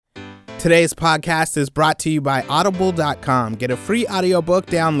Today's podcast is brought to you by Audible.com. Get a free audiobook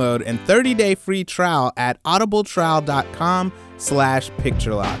download and 30-day free trial at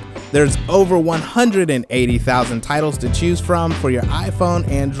audibletrial.com/picturelock. There's over 180,000 titles to choose from for your iPhone,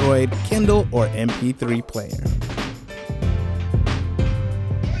 Android, Kindle, or MP3 player.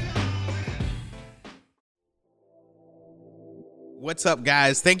 What's up,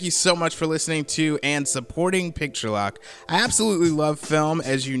 guys? Thank you so much for listening to and supporting Picture Lock. I absolutely love film,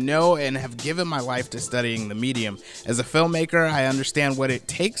 as you know, and have given my life to studying the medium. As a filmmaker, I understand what it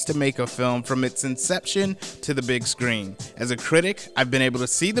takes to make a film from its inception to the big screen. As a critic, I've been able to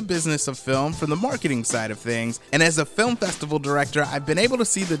see the business of film from the marketing side of things, and as a film festival director, I've been able to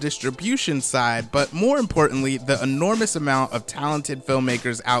see the distribution side, but more importantly, the enormous amount of talented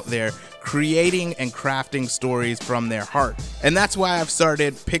filmmakers out there creating and crafting stories from their heart. And that's why I've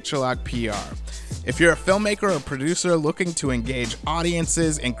started Picture Lock PR. If you're a filmmaker or producer looking to engage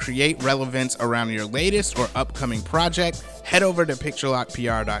audiences and create relevance around your latest or upcoming project, head over to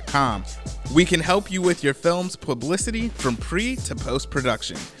picturelockpr.com. We can help you with your film's publicity from pre to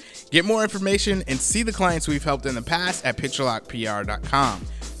post-production. Get more information and see the clients we've helped in the past at picturelockpr.com.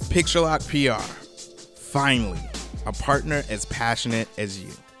 Picture Lock PR. Finally, a partner as passionate as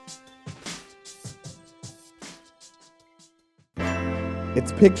you.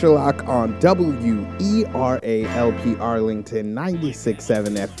 It's Picture Lock on WERALP Arlington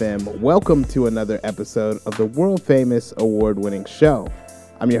 96.7 FM. Welcome to another episode of the world-famous award-winning show.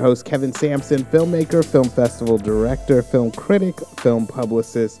 I'm your host, Kevin Sampson, filmmaker, film festival director, film critic, film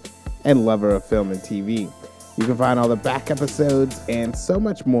publicist, and lover of film and TV. You can find all the back episodes and so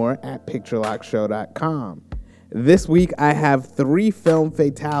much more at picturelockshow.com. This week, I have 3 film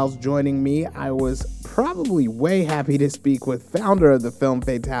fatales joining me. I was probably way happy to speak with founder of the Film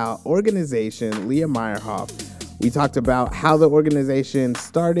Fatale organization, Leah Meyerhoff. We talked about how the organization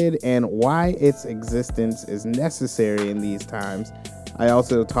started and why its existence is necessary in these times. I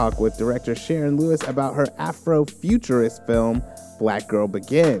also talked with director Sharon Lewis about her Afrofuturist film, Black Girl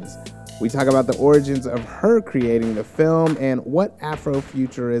Begins. We talk about the origins of her creating the film and what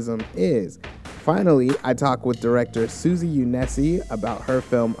Afrofuturism is. Finally, I talk with director Susie Unessi about her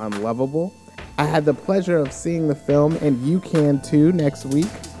film Unlovable. I had the pleasure of seeing the film, and you can too, next week,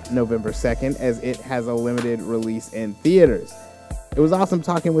 November 2nd, as it has a limited release in theaters. It was awesome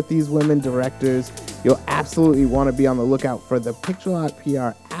talking with these women directors. You'll absolutely want to be on the lookout for the Picture Lock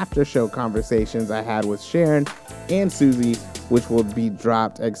PR after-show conversations I had with Sharon and Susie, which will be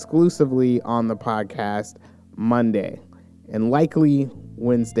dropped exclusively on the podcast Monday, and likely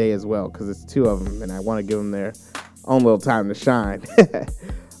Wednesday as well, because it's 2 of them, and I want to give them their own little time to shine.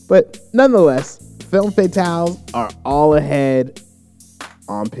 But nonetheless, Film Fatales are all ahead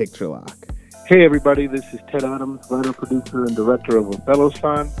on Picture Lock. Hey everybody, this is Ted Adams, writer, producer, and director of Othello's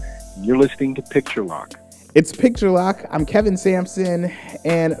Son. You're listening to Picture Lock. It's Picture Lock. I'm Kevin Sampson,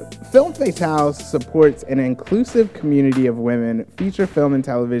 and Film Fatales supports an inclusive community of women, feature film and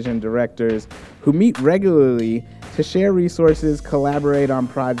television directors who meet regularly to share resources, collaborate on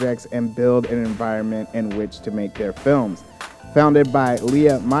projects, and build an environment in which to make their films. Founded by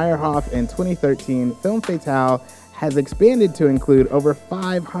Leah Meyerhoff in 2013, Film Fatale has expanded to include over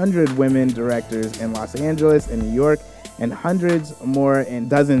 500 women directors in Los Angeles and New York, and hundreds more in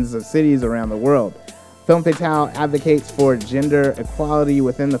dozens of cities around the world. Film Fatale advocates for gender equality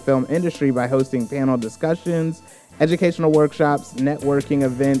within the film industry by hosting panel discussions, educational workshops, networking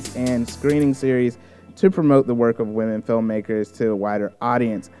events, and screening series to promote the work of women filmmakers to a wider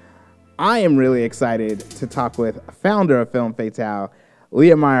audience. I am really excited to talk with founder of Film Fatale,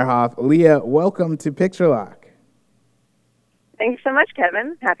 Leah Meyerhoff. Leah, welcome to Picture Lock. Thanks so much,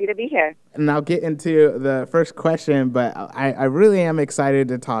 Kevin. Happy to be here. And I'll get into the first question, but I really am excited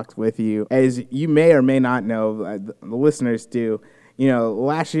to talk with you. As you may or may not know, the listeners do,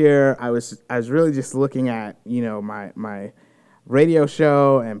 last year I was really just looking at, my radio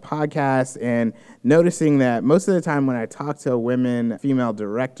show and podcast and noticing that most of the time when I talk to women, female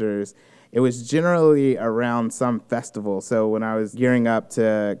directors, it was generally around some festival. So when I was gearing up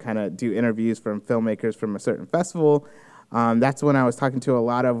to kind of do interviews from filmmakers from a certain festival, that's when I was talking to a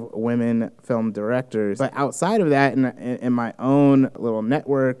lot of women film directors. But outside of that, in my own little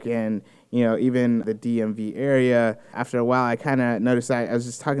network and, even the DMV area, after a while, I kind of noticed I was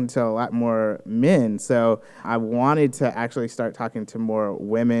just talking to a lot more men. So I wanted to actually start talking to more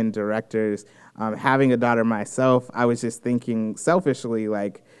women directors. Having a daughter myself, I was just thinking selfishly,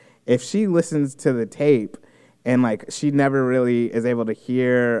 like, if she listens to the tape and, like, she never really is able to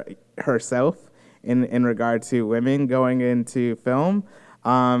hear herself in regard to women going into film,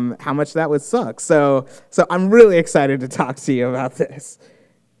 how much that would suck. So I'm really excited to talk to you about this.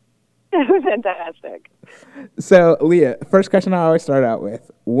 Fantastic. So, Leah, first question I always start out with,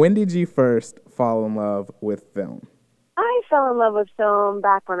 when did you first fall in love with film? I fell in love with film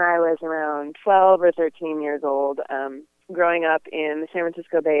back when I was around 12 or 13 years old. Growing up in the San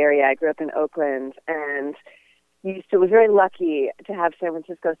Francisco Bay Area, I grew up in Oakland and was very lucky to have San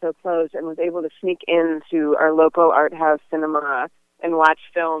Francisco so close and was able to sneak into our local art house cinema and watch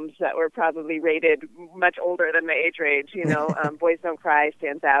films that were probably rated much older than my age range. Boys Don't Cry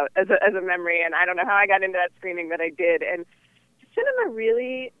stands out as a memory, and I don't know how I got into that screening, but I did. And cinema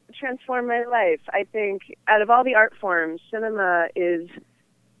really transformed my life. I think out of all the art forms, cinema is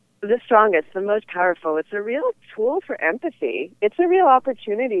the strongest, the most powerful. It's a real tool for empathy. It's a real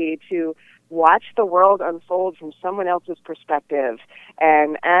opportunity to watch the world unfold from someone else's perspective.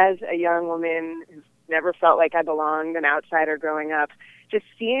 And as a young woman who never felt like I belonged, an outsider growing up, just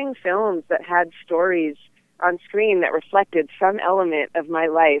seeing films that had stories on screen that reflected some element of my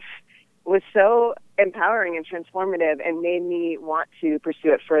life was so empowering and transformative and made me want to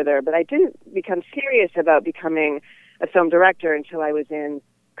pursue it further. But I didn't become serious about becoming a film director until I was in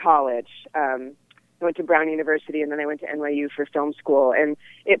college. I went to Brown University and then I went to NYU for film school.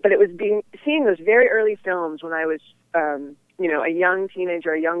 But it was seeing those very early films when I was, a young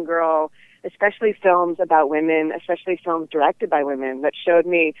teenager, a young girl, especially films about women, especially films directed by women, that showed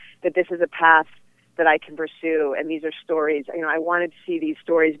me that this is a path that I can pursue, and these are stories. I wanted to see these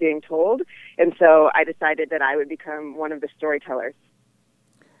stories being told, and so I decided that I would become one of the storytellers.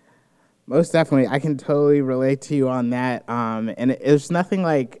 Most definitely. I can totally relate to you on that. And it's nothing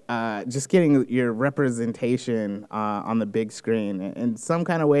like just getting your representation on the big screen. In some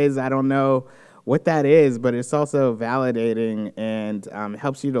kind of ways, I don't know what that is, but it's also validating and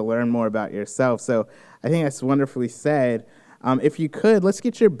helps you to learn more about yourself. So I think that's wonderfully said. If you could, let's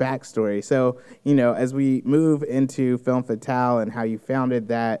get your backstory. So, as we move into Film Fatale and how you founded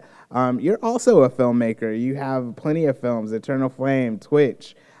that, you're also a filmmaker. You have plenty of films, Eternal Flame,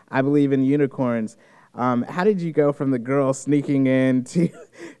 Twitch, I Believe in Unicorns. How did you go from the girl sneaking in to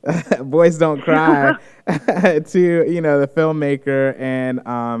Boys Don't Cry to, the filmmaker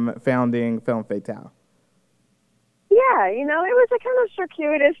and founding Film Fatale? Yeah, it was a kind of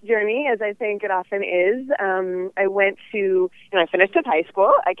circuitous journey, as I think it often is. I went to, I finished up high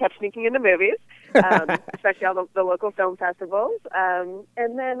school. I kept sneaking into movies, especially all the local film festivals.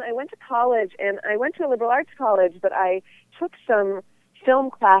 And then I went to college, and I went to a liberal arts college, but I took some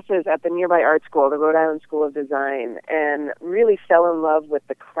film classes at the nearby art school, the Rhode Island School of Design, and really fell in love with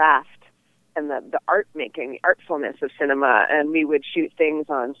the craft and the art making, the artfulness of cinema. And we would shoot things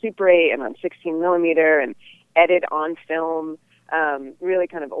on Super 8 and on 16 millimeter and edit on film, really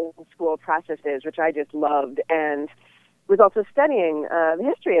kind of old school processes, which I just loved, and was also studying the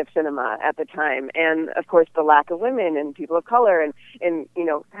history of cinema at the time, and of course the lack of women and people of color, and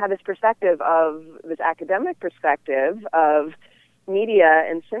had this perspective of this academic perspective of media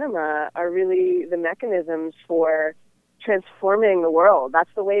and cinema are really the mechanisms for transforming the world. That's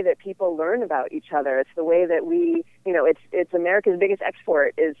the way that people learn about each other. It's the way that we, it's America's biggest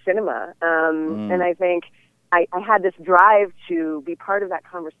export is cinema, and I think I had this drive to be part of that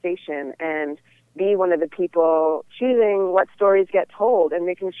conversation and be one of the people choosing what stories get told and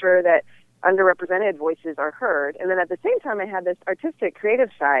making sure that underrepresented voices are heard. And then at the same time, I had this artistic, creative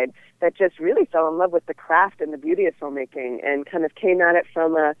side that just really fell in love with the craft and the beauty of filmmaking and kind of came at it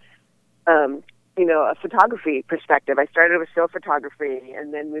from a photography perspective. I started with still photography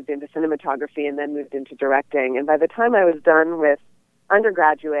and then moved into cinematography and then moved into directing. And by the time I was done with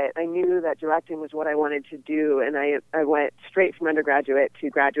undergraduate, I knew that directing was what I wanted to do, and I went straight from undergraduate to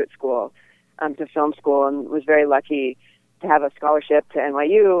graduate school, to film school, and was very lucky to have a scholarship to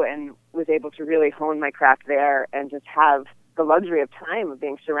NYU and was able to really hone my craft there and just have the luxury of time of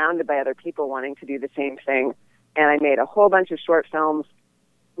being surrounded by other people wanting to do the same thing. And I made a whole bunch of short films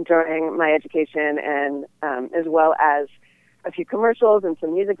during my education, and as well as a few commercials and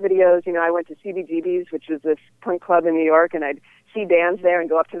some music videos. I went to CBGB's, which was this punk club in New York, and I'd see bands there and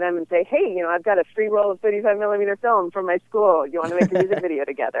go up to them and say, hey, I've got a free roll of 35 millimeter film from my school. You want to make a music video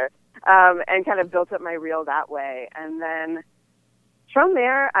together? And kind of built up my reel that way. And then from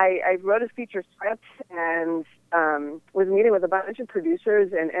there, I wrote a feature script and was meeting with a bunch of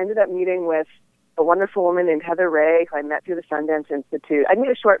producers and ended up meeting with a wonderful woman named Heather Ray, who I met through the Sundance Institute. I made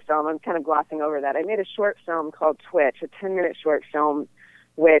a short film. I'm kind of glossing over that. I made a short film called Twitch, a 10-minute short film,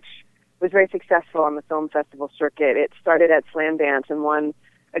 which was very successful on the film festival circuit. It started at Slamdance and won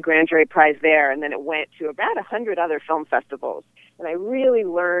a grand jury prize there, and then it went to about 100 other film festivals. And I really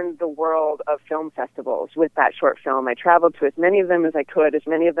learned the world of film festivals with that short film. I traveled to as many of them as I could, as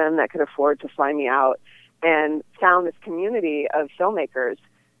many of them that could afford to fly me out, and found this community of filmmakers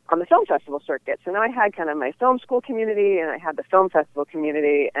on the film festival circuit. So now I had kind of my film school community and I had the film festival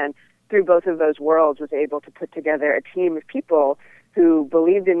community, and through both of those worlds was able to put together a team of people who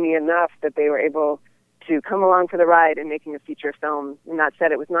believed in me enough that they were able to come along for the ride in making a feature film. And that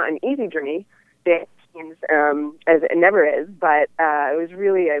said, it was not an easy journey, as it never is, but it was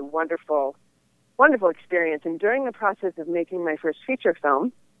really a wonderful experience. And during the process of making my first feature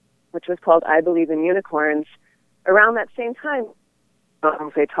film, which was called I Believe in Unicorns, around that same time,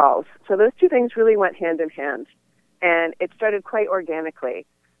 Femme Fatales. So those two things really went hand in hand. And it started quite organically.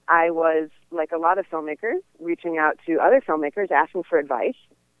 I was, like a lot of filmmakers, reaching out to other filmmakers, asking for advice,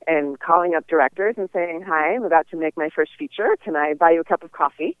 and calling up directors and saying, hi, I'm about to make my first feature. Can I buy you a cup of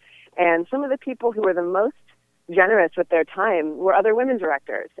coffee? And some of the people who were the most generous with their time were other women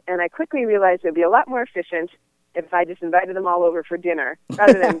directors. And I quickly realized it would be a lot more efficient if I just invited them all over for dinner.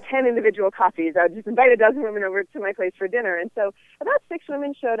 Rather than 10 individual coffees, I would just invite a dozen women over to my place for dinner. And so about 6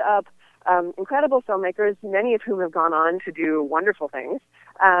 women showed up, incredible filmmakers, many of whom have gone on to do wonderful things.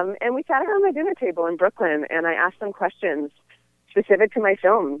 And we sat around my dinner table in Brooklyn, and I asked them questions specific to my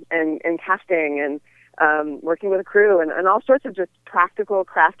film and casting and working with a crew and all sorts of just practical,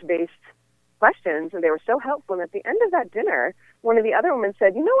 craft-based questions, and they were so helpful. And at the end of that dinner, one of the other women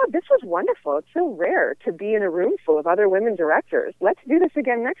said, you know what, this was wonderful. It's so rare to be in a room full of other women directors. Let's do this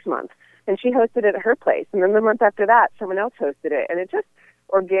again next month. And she hosted it at her place. And then the month after that, someone else hosted it. And it just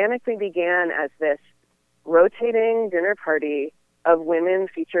organically began as this rotating dinner party of women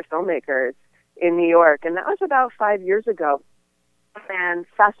feature filmmakers in New York. And that was about 5 years ago. And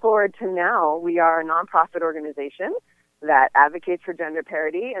fast forward to now, we are a nonprofit organization that advocates for gender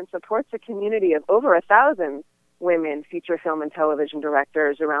parity and supports a community of over 1,000 women feature film and television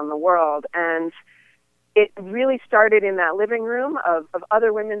directors around the world. And it really started in that living room of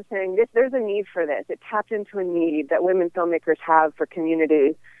other women saying, there's a need for this. It tapped into a need that women filmmakers have for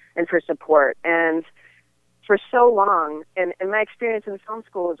community and for support. And for so long, and my experience in film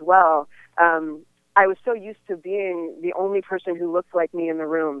school as well, I was so used to being the only person who looked like me in the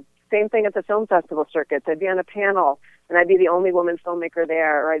room. Same thing at the film festival circuits. I'd be on a panel, and I'd be the only woman filmmaker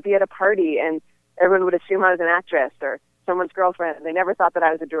there, or I'd be at a party, and everyone would assume I was an actress or someone's girlfriend. They never thought that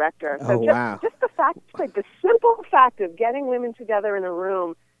I was a director. So just the fact, like the simple fact of getting women together in a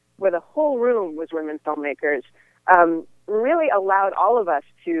room where the whole room was women filmmakers, really allowed all of us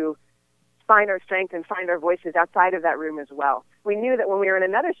to find our strength and find our voices outside of that room as well. We knew that when we were in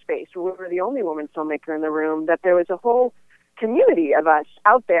another space where we were the only woman filmmaker in the room, that there was a whole community of us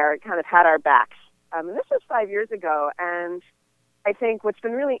out there kind of had our backs. And this was 5 years ago, and I think what's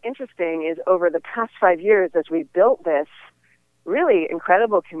been really interesting is over the past 5 years as we built this really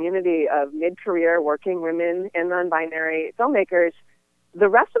incredible community of mid-career working women and non-binary filmmakers, the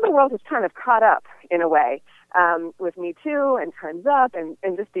rest of the world has kind of caught up in a way with Me Too and Time's Up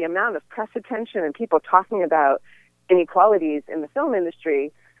and just the amount of press attention and people talking about inequalities in the film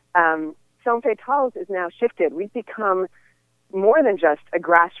industry. Femme Fatales is now shifted. We've become more than just a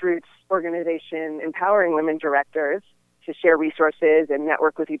grassroots organization empowering women directors to share resources and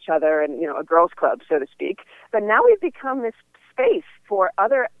network with each other and, a girls' club, so to speak. But now we've become this space for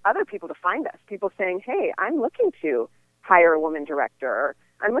other people to find us, people saying, hey, I'm looking to hire a woman director, or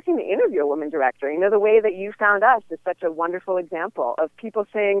I'm looking to interview a woman director. The way that you found us is such a wonderful example of people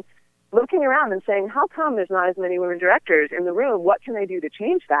saying, looking around and saying, how come there's not as many women directors in the room? What can I do to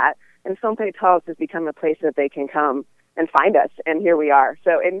change that? And Femme Fatales has become a place that they can come and find us, and here we are.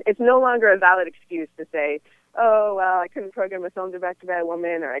 So it's no longer a valid excuse to say, oh, well, I couldn't program a film directed by a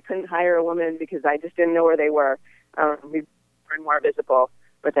woman, or I couldn't hire a woman because I just didn't know where they were. We've been more visible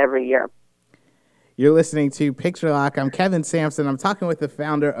with every year. You're listening to Picture Lock. I'm Kevin Sampson. I'm talking with the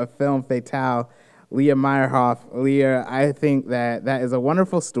founder of Femme Fatale, Leah Meyerhoff. Leah, I think that is a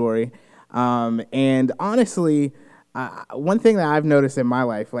wonderful story. And honestly, one thing that I've noticed in my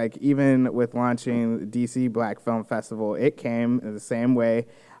life, like even with launching DC Black Film Festival, it came the same way,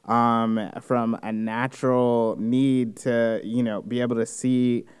 from a natural need to, be able to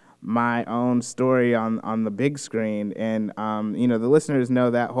see my own story on the big screen. And, the listeners know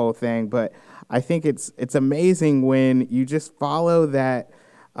that whole thing. But I think it's amazing when you just follow that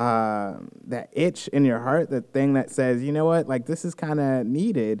itch in your heart, the thing that says, you know what, like this is kind of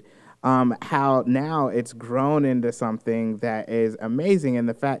needed. How now it's grown into something that is amazing. And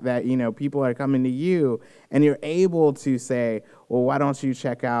the fact that, people are coming to you and you're able to say, well, why don't you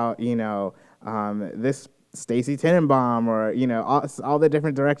check out, this Stacey Tenenbaum or, all the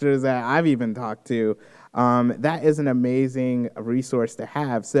different directors that I've even talked to. That is an amazing resource to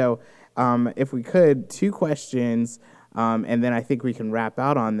have. So if we could, 2 questions, and then I think we can wrap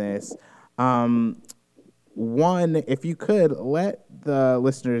out on this. one, if you could let the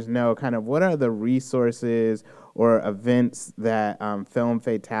listeners know kind of what are the resources or events that Film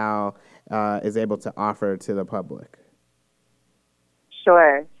Fatale is able to offer to the public.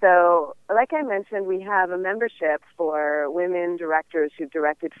 Sure. So, like I mentioned, we have a membership for women directors who've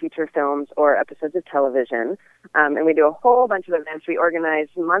directed feature films or episodes of television, and we do a whole bunch of events. We organize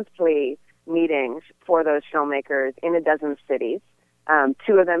monthly meetings for those filmmakers in a dozen cities,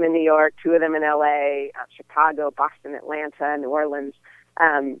 2 of them in New York, 2 of them in LA, Chicago, Boston, Atlanta, New Orleans.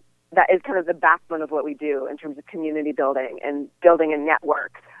 That is kind of the backbone of what we do in terms of community building and building a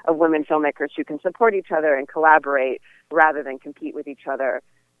network of women filmmakers who can support each other and collaborate rather than compete with each other.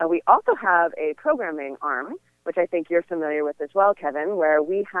 We also have a programming arm, which I think you're familiar with as well, Kevin, where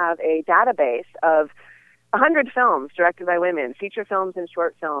we have a database of 100 films directed by women, feature films and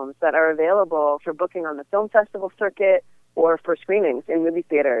short films that are available for booking on the film festival circuit or for screenings in movie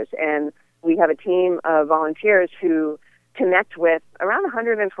theaters. And we have a team of volunteers who connect with around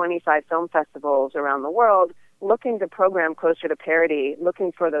 125 film festivals around the world, looking to program closer to parity,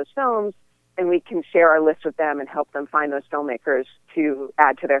 looking for those films, and we can share our list with them and help them find those filmmakers to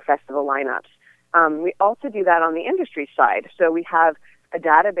add to their festival lineups. We also do that on the industry side. So we have a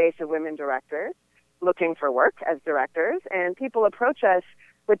database of women directors looking for work as directors, and people approach us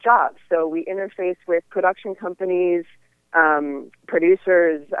with jobs. So we interface with production companies,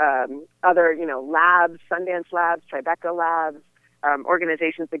 producers, other, labs, Sundance Labs, Tribeca Labs,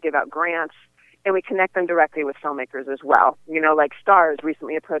 organizations that give out grants, and we connect them directly with filmmakers as well. Like Starz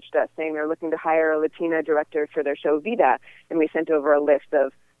recently approached us saying they're looking to hire a Latina director for their show Vida, and we sent over a list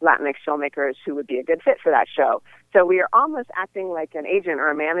of Latinx filmmakers who would be a good fit for that show. So we are almost acting like an agent or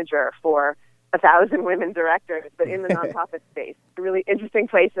a manager for 1,000 women directors, but in the nonprofit space. A really interesting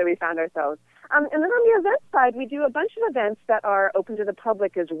place that we found ourselves. And then on the event side, we do a bunch of events that are open to the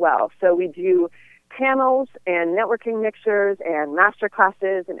public as well. So we do panels and networking mixers and master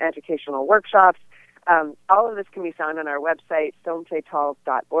classes and educational workshops. All of this can be found on our website,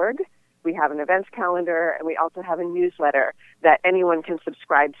 filmfatales.org. We have an events calendar, and we also have a newsletter that anyone can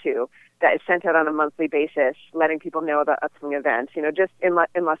subscribe to that is sent out on a monthly basis, letting people know about upcoming events. Just in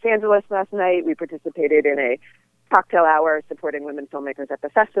Los Angeles last night, we participated in a cocktail hour supporting women filmmakers at the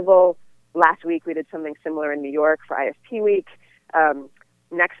festival. Last week, we did something similar in New York for ISP Week.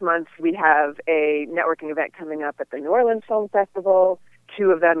 Next month, we have a networking event coming up at the New Orleans Film Festival, 2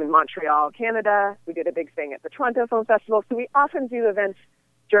 of them in Montreal, Canada. We did a big thing at the Toronto Film Festival. So we often do events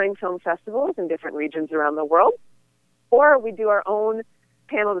during film festivals in different regions around the world, or we do our own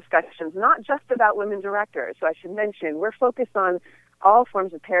panel discussions, not just about women directors. So I should mention, we're focused on all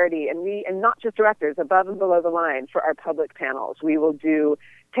forms of parity, and not just directors, above and below the line for our public panels. We will do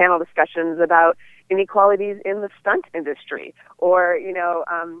panel discussions about inequalities in the stunt industry, or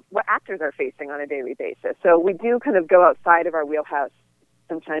what actors are facing on a daily basis. So we do kind of go outside of our wheelhouse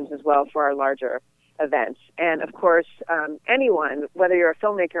sometimes as well for our larger events. And of course, anyone, whether you're a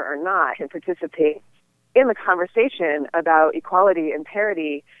filmmaker or not, can participate in the conversation about equality and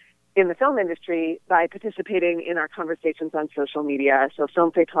parity in the film industry by participating in our conversations on social media. So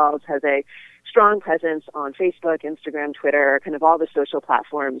Film Fatales has a strong presence on Facebook, Instagram, Twitter, kind of all the social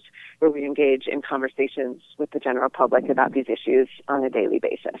platforms where we engage in conversations with the general public about these issues on a daily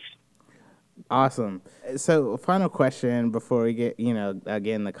basis. Awesome. So final question before we get,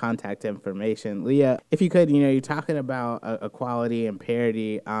 again, the contact information. Leah, if you could, you're talking about equality and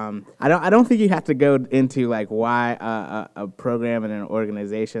parity. I don't think you have to go into like why a program and an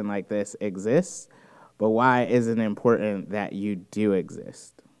organization like this exists, but why is it important that you do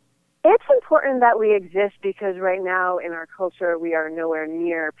exist? It's important that we exist because right now in our culture, we are nowhere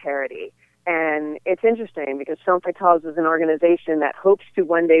near parity. And it's interesting because Film Fatales is an organization that hopes to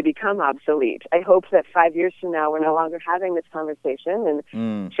one day become obsolete. I hope that 5 years from now, we're no longer having this conversation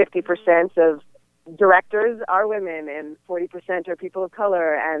and 50% of directors are women and 40% are people of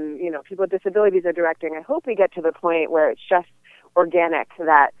color and, people with disabilities are directing. I hope we get to the point where it's just organic,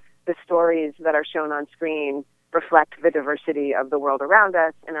 that the stories that are shown on screen reflect the diversity of the world around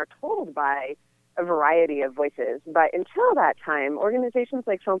us and are told by a variety of voices. But until that time, organizations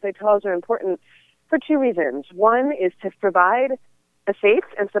like Film Fatales are important for 2 reasons. One is to provide a safe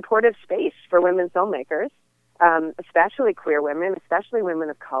and supportive space for women filmmakers, especially queer women, especially women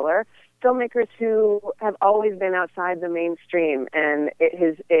of color, filmmakers who have always been outside the mainstream, and it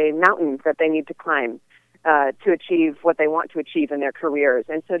is a mountain that they need to climb to achieve what they want to achieve in their careers.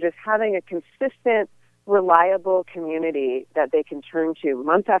 And so just having a consistent, reliable community that they can turn to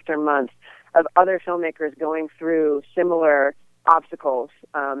month after month of other filmmakers going through similar obstacles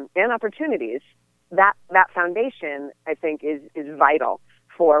and opportunities, that foundation, I think, is vital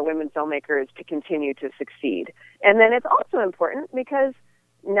for women filmmakers to continue to succeed. And then it's also important because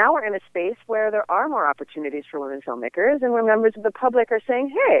now we're in a space where there are more opportunities for women filmmakers, and where members of the public are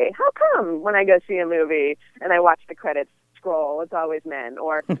saying, hey, how come when I go see a movie and I watch the credits scroll, it's always men,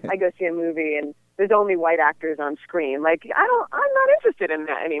 or I go see a movie and there's only white actors on screen. Like, I'm not interested in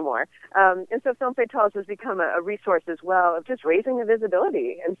that anymore. And so Film Fatales has become a resource as well of just raising the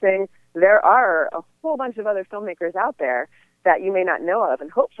visibility and saying there are a whole bunch of other filmmakers out there that you may not know of.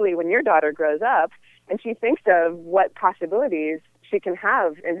 And hopefully when your daughter grows up and she thinks of what possibilities she can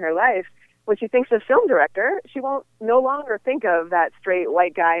have in her life, when she thinks of film director, she won't no longer think of that straight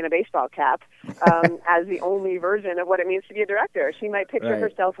white guy in a baseball cap as the only version of what it means to be a director. She might picture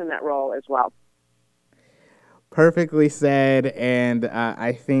herself in that role as well. Perfectly said, and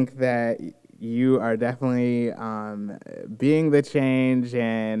I think that you are definitely being the change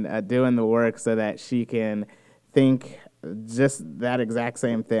and doing the work so that she can think just that exact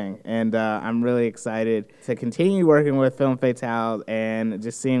same thing. And I'm really excited to continue working with Film Fatale and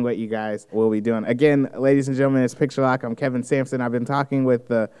just seeing what you guys will be doing. Again, ladies and gentlemen, it's Picture Lock. I'm Kevin Sampson. I've been talking with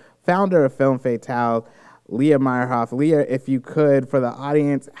the founder of Film Fatale, Leah Meyerhoff. Leah, if you could, for the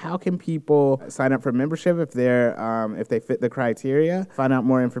audience, how can people sign up for membership if they fit the criteria, find out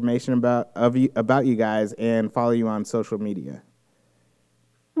more information about you guys, and follow you on social media?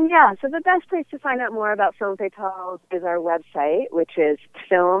 Yeah, so the best place to find out more about Film Fatales is our website, which is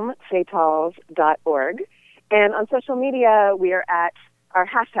filmfatales.org. And on social media, our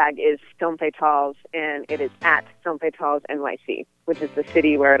hashtag is Film Fatales, and it is at Film Fatales NYC, which is the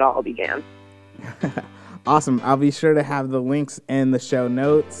city where it all began. Awesome. I'll be sure to have the links in the show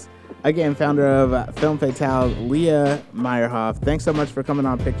notes. Again, founder of Film Fatale, Leah Meyerhoff, thanks so much for coming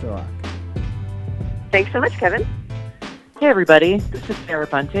on Picture Lock. Thanks so much, Kevin. Hey, everybody. This is Sarah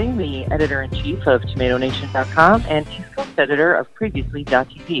Bunting, the editor-in-chief of TomatoNation.com and East Coast editor of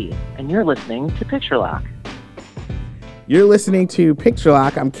Previously.tv, and you're listening to Picture Lock. You're listening to Picture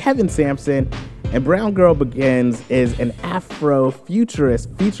Lock. I'm Kevin Sampson, and Brown Girl Begins is an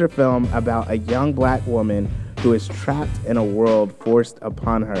Afro-futurist feature film about a young black woman who is trapped in a world forced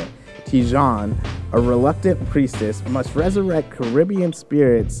upon her. Tijan, a reluctant priestess, must resurrect Caribbean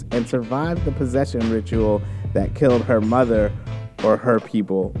spirits and survive the possession ritual that killed her mother, or her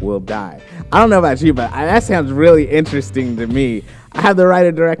people will die. I don't know about you, but that sounds really interesting to me. I have the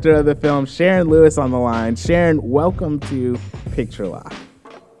writer-director of the film, Sharon Lewis, on the line. Sharon, welcome to Picture Lock.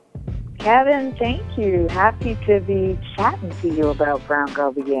 Kevin, thank you. Happy to be chatting to you about Brown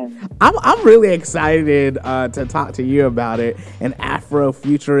Girl Begins. I'm really excited to talk to you about it and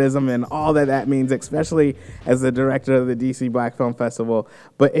Afrofuturism and all that means, especially as the director of the DC Black Film Festival.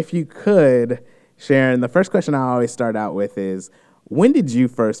 But if you could, Sharon, the first question I always start out with is, when did you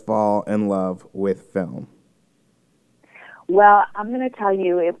first fall in love with film? Well, I'm going to tell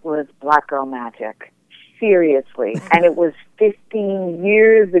you it was Black Girl Magic. Seriously. And it was 15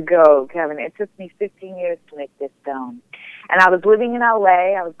 years ago, Kevin. It took me 15 years to make this film. And I was living in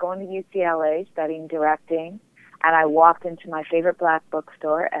L.A. I was going to UCLA studying directing. And I walked into my favorite black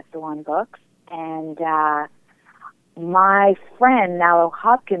bookstore, S1 Books. And my friend, Nalo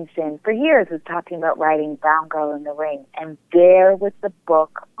Hopkinson, for years was talking about writing Brown Girl in the Ring. And there was the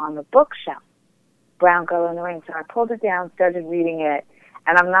book on the bookshelf, Brown Girl in the Ring. So I pulled it down, started reading it.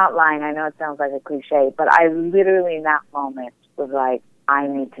 And I'm not lying. I know it sounds like a cliche, but I literally in that moment was like, I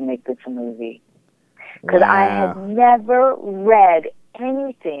need to make this a movie. Because I had never read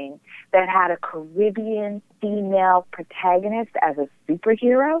anything that had a Caribbean female protagonist as a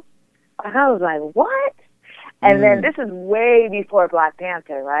superhero. And I was like, what? And then this is way before Black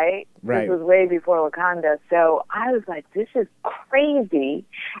Panther, right? This was way before Wakanda. So I was like, this is crazy.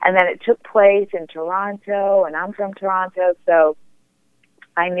 And then it took place in Toronto, and I'm from Toronto, so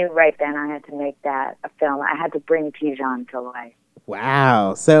I knew right then I had to make that a film. I had to bring Tijan to life.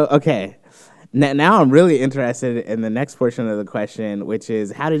 Wow. So, okay. Now I'm really interested in the next portion of the question, which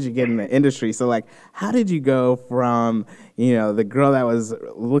is, how did you get in the industry? So, like, how did you go from, the girl that was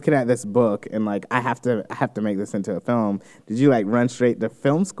looking at this book and, like, I have to make this into a film? Did you, like, run straight to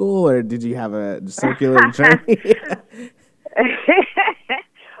film school, or did you have a circular journey?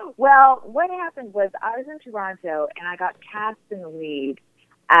 Well, what happened was I was in Toronto, and I got cast in the lead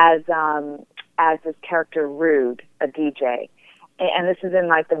as this character Rude, a DJ. And this is in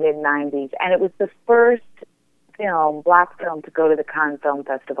like the mid-'90s. And it was the first black film to go to the Cannes Film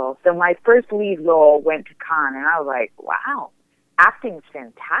Festival. So my first lead role went to Cannes, and I was like, wow, acting's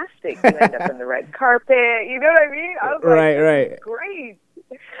fantastic. You end up in the red carpet. You know what I mean? I was like, this is great.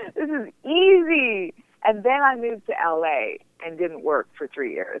 This is easy. And then I moved to L.A. and didn't work for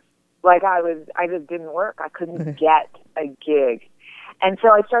 3 years. Like I just didn't work. I couldn't get a gig. And so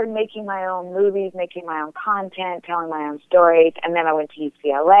I started making my own movies, making my own content, telling my own stories. And then I went to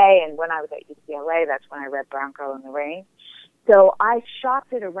UCLA. And when I was at UCLA, that's when I read Brown Girl in the Rain. So I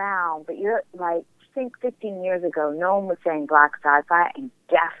shopped it around. But you're like, think 15 years ago, no one was saying black sci-fi, and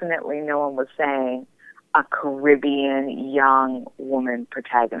definitely no one was saying a Caribbean young woman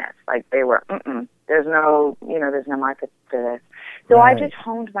protagonist. Like they were, there's no market for this. So I just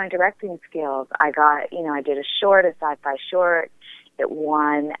honed my directing skills. I did a sci-fi short. It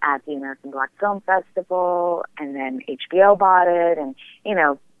won at the American Black Film Festival, and then HBO bought it, and,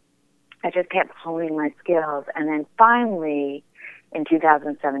 I just kept honing my skills. And then finally, in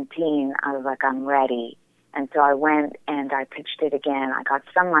 2017, I was like, I'm ready. And so I went and I pitched it again. I got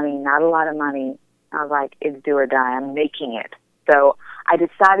some money, not a lot of money. I was like, it's do or die. I'm making it. So I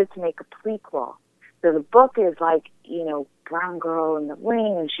decided to make a prequel. So the book is like, Brown Girl in the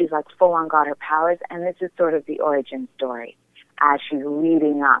Ring, and she's like full on got her powers. And this is sort of the origin story as she's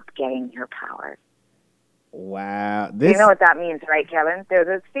leading up getting her powers. Wow. You know what that means, right, Kevin? There's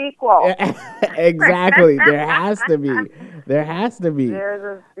a sequel. Exactly. There has to be. There has to be. There's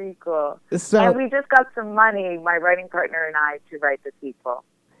a sequel. So, and we just got some money, my writing partner and I, to write the sequel.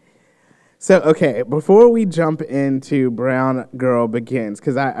 So, okay, before we jump into Brown Girl Begins,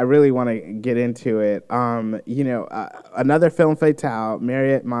 because I really want to get into it, another film fatale,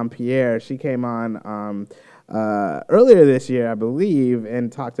 Mariette Montpierre, she came on earlier this year, I believe,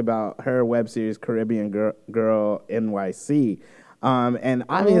 and talked about her web series Caribbean Girl NYC. And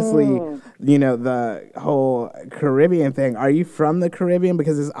obviously, the whole Caribbean thing. Are you from the Caribbean?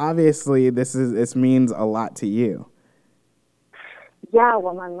 Because this means a lot to you. Yeah,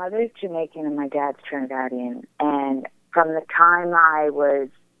 well, my mother's Jamaican and my dad's Trinidadian. And from the time I was,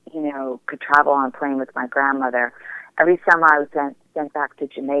 could travel on a plane with my grandmother, every summer I was sent back to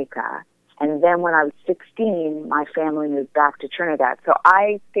Jamaica. And then when I was 16, my family moved back to Trinidad. So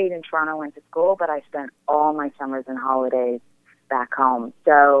I stayed in Toronto, went to school, but I spent all my summers and holidays back home.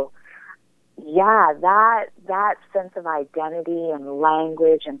 So, yeah, that sense of identity and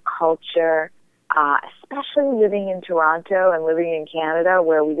language and culture, especially living in Toronto and living in Canada,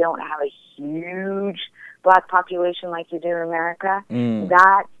 where we don't have a huge black population like you do in America,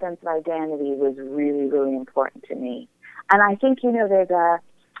 that sense of identity was really, really important to me. And I think, there's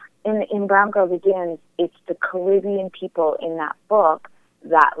in Brown Girl Begins, it's the Caribbean people in that book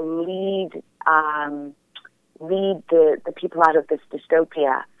that lead the people out of this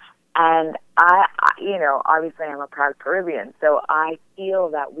dystopia. And I obviously I'm a proud Caribbean, so I feel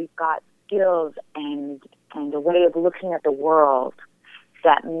that we've got skills and a way of looking at the world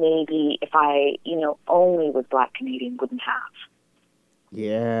that maybe if I, only was Black Canadian wouldn't have.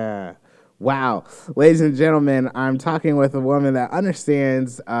 Yeah. Wow. Ladies and gentlemen, I'm talking with a woman that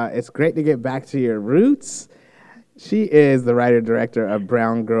understands it's great to get back to your roots. She is the writer-director of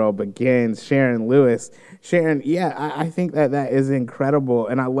Brown Girl Begins, Sharon Lewis. Sharon, I think that is incredible.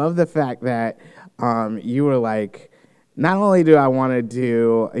 And I love the fact that you were like, not only do I want to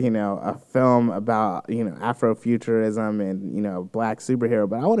do, a film about, Afrofuturism and, Black superhero,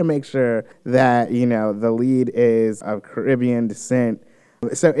 but I want to make sure that, the lead is of Caribbean descent.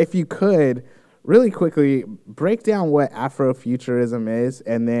 So if you could, really quickly, break down what Afrofuturism is,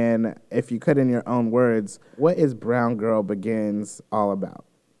 and then, if you could, in your own words, what is Brown Girl Begins all about?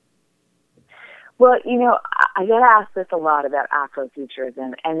 Well, I get asked this a lot about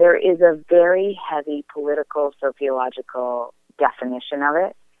Afrofuturism, and there is a very heavy political, sociological definition of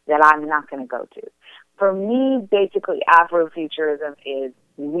it that I'm not going to go to. For me, basically, Afrofuturism is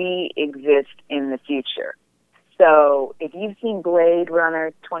we exist in the future. So if you've seen Blade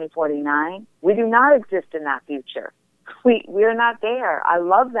Runner 2049, we do not exist in that future. We're not there. I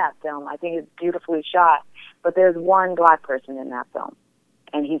love that film. I think it's beautifully shot. But there's one Black person in that film,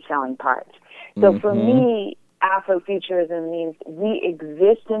 and he's selling parts. So for me, Afrofuturism means we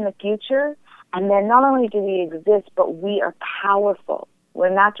exist in the future, and then not only do we exist, but we are powerful. We're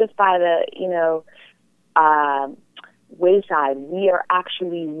not just by the, wayside. We are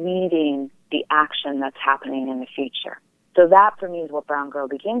actually leading the action that's happening in the future. So that, for me, is what Brown Girl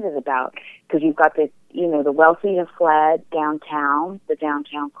Begins is about, because you've got the wealthy have fled downtown, the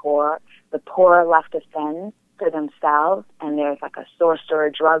downtown core. The poor are left to fend for themselves, and there's like a sorcerer,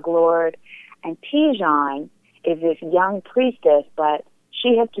 drug lord. And Tijan is this young priestess, but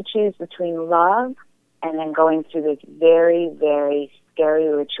she has to choose between love and then going through this very, very scary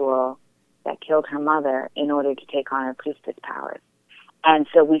ritual that killed her mother in order to take on her priestess powers. And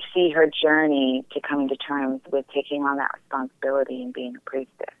so we see her journey to coming to terms with taking on that responsibility and being a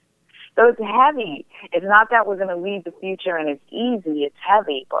priestess. So it's heavy. It's not that we're going to lead the future and it's easy. It's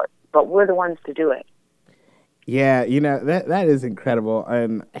heavy, but we're the ones to do it. Yeah, that is incredible,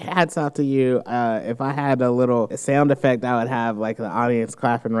 and hats off to you. If I had a little sound effect, I would have like the audience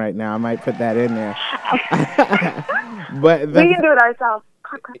clapping right now. I might put that in there. But we can do it ourselves.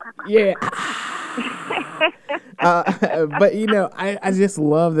 Yeah. But I just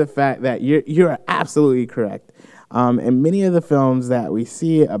love the fact that you're absolutely correct. In many of the films that we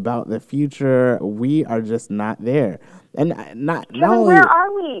see about the future, we are just not there. And not only, where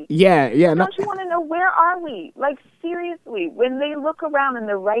are we? Yeah. Don't you want to know, where are we? Like, seriously, when they look around and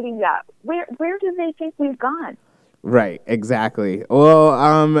they're writing that, where do they think we've gone? Right, exactly. Well,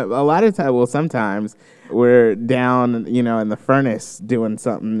 a lot of times, sometimes we're down, in the furnace doing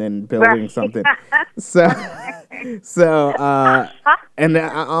something and building something. And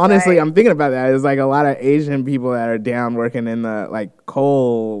honestly, right. I'm thinking about that. There's like a lot of Asian people that are down working in the like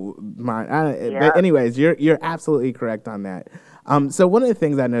coal mine. But anyways, you're absolutely correct on that. So one of the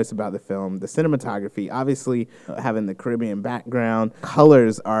things I noticed about the film, the cinematography, obviously having the Caribbean background,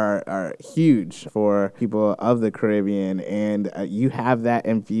 colors are huge for people of the Caribbean, and you have that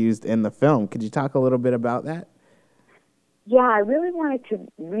infused in the film. Could you talk a little bit about that? Yeah, I really wanted to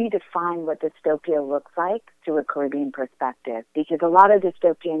redefine what dystopia looks like through a Caribbean perspective, because a lot of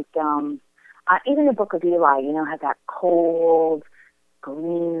dystopian films, even the Book of Eli, has that cold,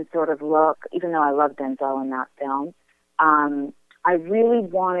 green sort of look, even though I love Denzel in that film. I really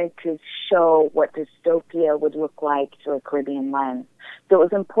wanted to show what dystopia would look like through a Caribbean lens. So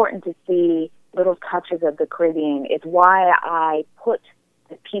it was important to see little touches of the Caribbean. It's why I put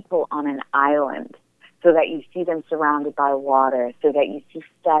the people on an island, so that you see them surrounded by water, so that you see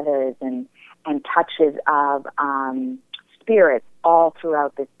feathers and touches of spirits all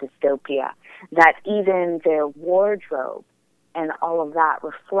throughout this dystopia, that even their wardrobe and all of that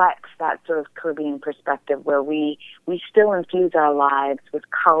reflects that sort of Caribbean perspective, where we still infuse our lives with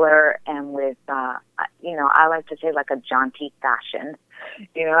color and with, I like to say, like a jaunty fashion.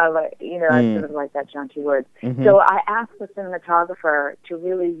 I sort of like that jaunty word. Mm-hmm. So I asked the cinematographer to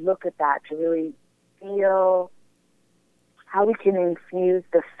really look at that, to really feel how we can infuse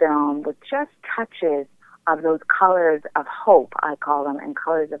the film with just touches of those colors of hope, I call them, and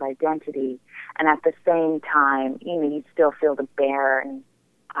colors of identity. And at the same time, you still feel the barren,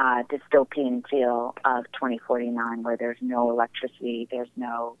 dystopian feel of 2049, where there's no electricity, there's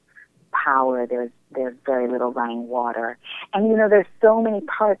no power, there's very little running water. And, there's so many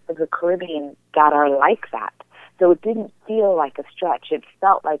parts of the Caribbean that are like that. So it didn't feel like a stretch. It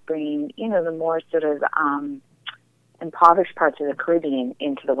felt like bringing, the more sort of impoverished parts of the Caribbean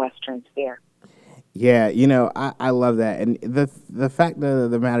into the Western sphere. Yeah, I love that. And the fact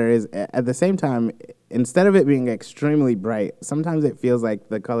of the matter is, at the same time, instead of it being extremely bright, sometimes it feels like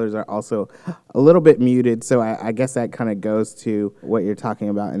the colors are also a little bit muted. So I guess that kind of goes to what you're talking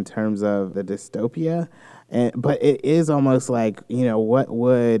about in terms of the dystopia. But it is almost like, what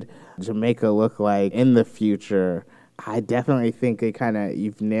would Jamaica look like in the future? I definitely think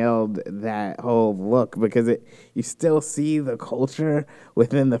you've nailed that whole look, because you still see the culture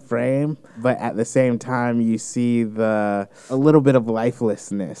within the frame, but at the same time you see a little bit of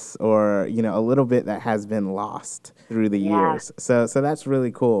lifelessness, or a little bit that has been lost through the years. So that's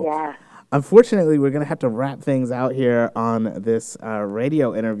really cool. Yeah. Unfortunately, we're going to have to wrap things out here on this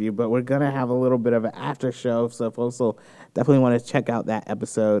radio interview, but we're going to have a little bit of an after show, so folks will definitely want to check out that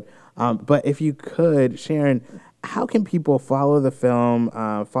episode. But if you could, Sharon, how can people follow the film,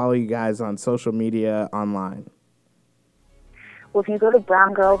 follow you guys on social media, online? Well, if you go to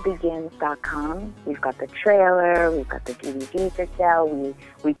browngirlbegins.com, we've got the trailer, we've got the DVD for sale,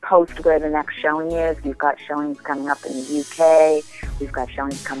 we post where the next showing is. We've got showings coming up in the UK, we've got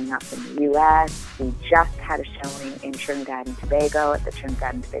showings coming up in the US. We just had a showing in Trinidad and Tobago at the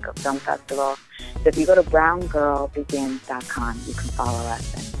Trinidad and Tobago Film Festival. So if you go to browngirlbegins.com, you can follow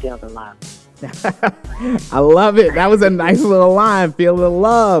us and feel the love. I love it. That was a nice little line. Feel the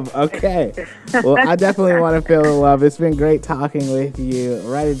love. Okay. Well, I definitely want to feel the love. It's been great talking with you.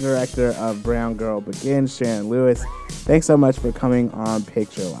 Writer-director of Brown Girl Begins, Sharon Lewis. Thanks so much for coming on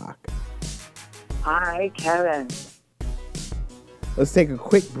Picture Lock. Hi, Kevin. Let's take a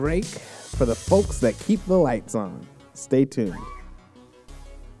quick break for the folks that keep the lights on. Stay tuned.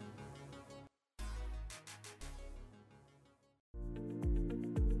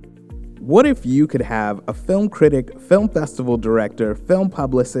 What if you could have a film critic, film festival director, film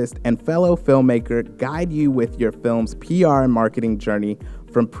publicist, and fellow filmmaker guide you with your film's PR and marketing journey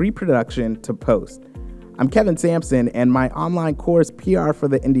from pre-production to post? I'm Kevin Sampson, and my online course, PR for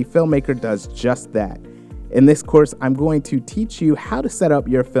the Indie Filmmaker, does just that. In this course, I'm going to teach you how to set up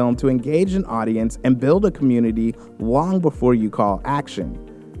your film to engage an audience and build a community long before you call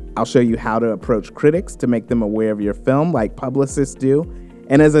action. I'll show you how to approach critics to make them aware of your film like publicists do.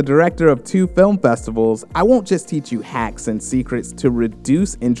 And as a director of 2 film festivals, I won't just teach you hacks and secrets to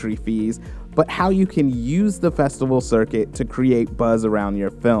reduce entry fees, but how you can use the festival circuit to create buzz around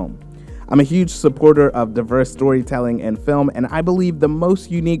your film. I'm a huge supporter of diverse storytelling in film, and I believe the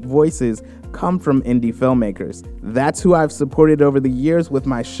most unique voices come from indie filmmakers. That's who I've supported over the years with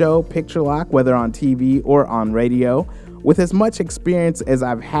my show, Picture Lock, whether on TV or on radio. With as much experience as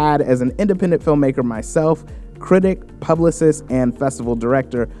I've had as an independent filmmaker myself, critic, publicist, and festival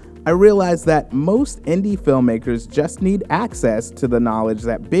director, I realized that most indie filmmakers just need access to the knowledge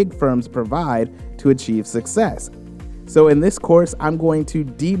that big firms provide to achieve success. So in this course, I'm going to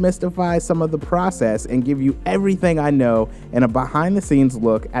demystify some of the process and give you everything I know and a behind-the-scenes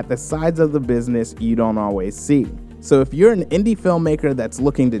look at the sides of the business you don't always see. So if you're an indie filmmaker that's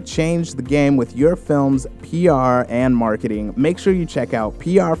looking to change the game with your film's PR and marketing, make sure you check out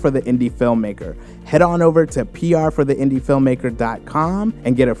PR for the Indie Filmmaker. Head on over to prfortheindiefilmmaker.com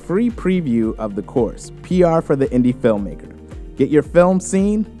and get a free preview of the course, PR for the Indie Filmmaker. Get your film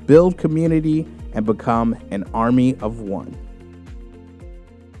seen, build community, and become an army of one.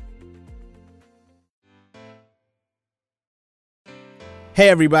 Hey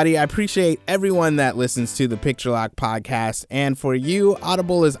everybody, I appreciate everyone that listens to the Picture Lock podcast, and for you,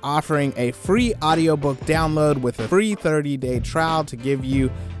 Audible is offering a free audiobook download with a free 30-day trial to give you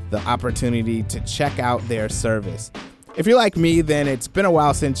the opportunity to check out their service. If you're like me, then it's been a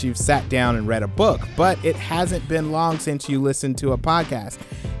while since you've sat down and read a book, but it hasn't been long since you listened to a podcast.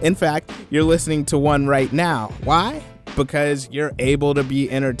 In fact, you're listening to one right now. Why? Because you're able to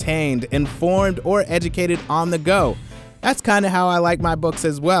be entertained, informed, or educated on the go. That's kind of how I like my books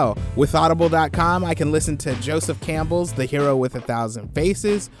as well. With Audible.com, I can listen to Joseph Campbell's The Hero with 1,000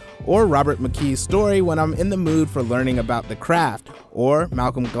 Faces, or Robert McKee's story when I'm in the mood for learning about the craft, or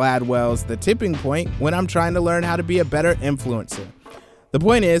Malcolm Gladwell's The Tipping Point when I'm trying to learn how to be a better influencer. The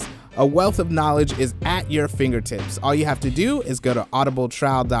point is, a wealth of knowledge is at your fingertips. All you have to do is go to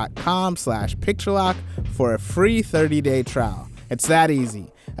audibletrial.com/picturelock for a free 30-day trial. It's that easy.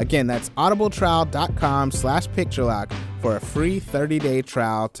 Again, that's audibletrial.com/picturelock for a free 30-day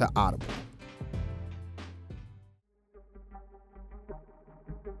trial to Audible.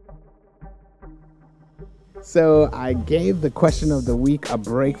 So I gave the question of the week a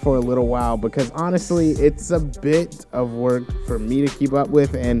break for a little while because honestly, it's a bit of work for me to keep up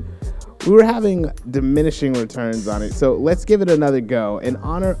with, and we were having diminishing returns on it. So let's give it another go. In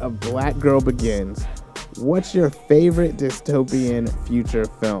honor of Black Girl Begins, what's your favorite dystopian future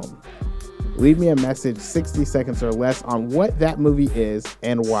film? Leave me a message 60 seconds or less on what that movie is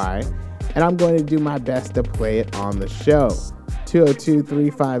and why, and I'm going to do my best to play it on the show.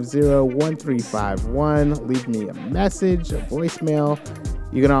 202-350-1351. Leave me a message, a voicemail.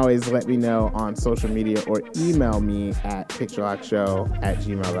 You can always let me know on social media or email me at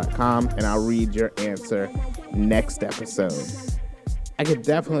picturelockshow@gmail.com, and I'll read your answer next episode. I could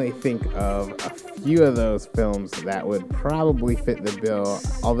definitely think of a few of those films that would probably fit the bill.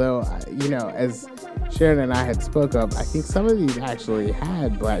 Although, as Sharon and I had spoke of, I think some of these actually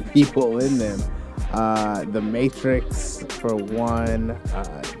had Black people in them. The Matrix, for one,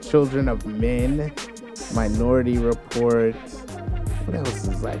 Children of Men, Minority Report. What else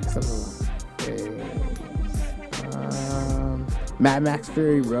is like some of things? Mad Max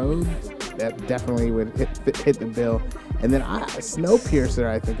Fury Road. That definitely would hit the bill. And then Snowpiercer,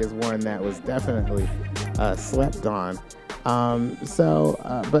 I think, is one that was definitely slept on.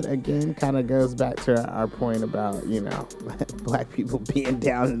 But again, kind of goes back to our point about, Black people being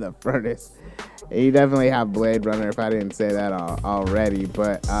down in the furnace. And you definitely have Blade Runner, if I didn't say that already.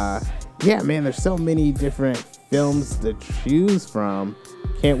 But yeah, man, there's so many different films to choose from.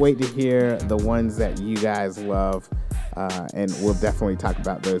 Can't wait to hear the ones that you guys love. And we'll definitely talk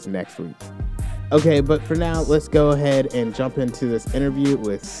about those next week. Okay, but for now, let's go ahead and jump into this interview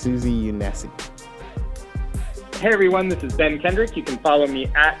with Susie Younessi. Hey everyone, this is Ben Kendrick. You can follow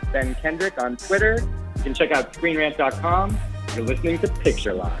me at Ben Kendrick on Twitter. You can check out ScreenRant.com. You're listening to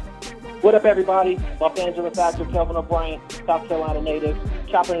Picture Lock. What up, everybody? Los Angeles actor Kelvin O'Brien, South Carolina native,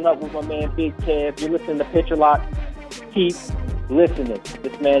 chopping it up with my man Big Kev. You're listening to Picture Lock. Keep listening.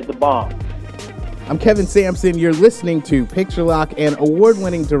 This man's the bomb. I'm Kevin Sampson. You're listening to Picture Lock, and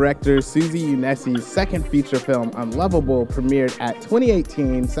award-winning director Susie Younessi's second feature film, Unlovable, premiered at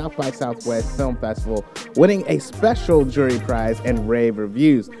 2018 South by Southwest Film Festival, winning a special jury prize and rave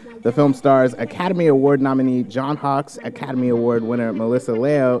reviews. The film stars Academy Award nominee John Hawkes, Academy Award winner Melissa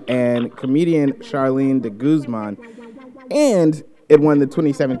Leo, and comedian Charlene de Guzman. And It won the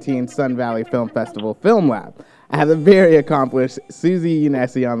 2017 Sun Valley Film Festival Film Lab. I have the very accomplished Susie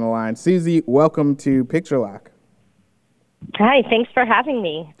Unessi on the line. Susie, welcome to Picture Lock. Hi, thanks for having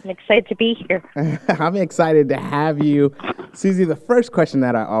me. I'm excited to be here. I'm excited to have you. Susie, the first question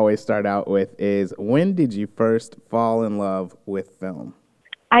that I always start out with is, when did you first fall in love with film?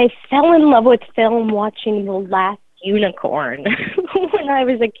 I fell in love with film watching The Last Unicorn when I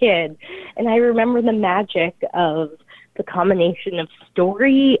was a kid. And I remember the magic of the combination of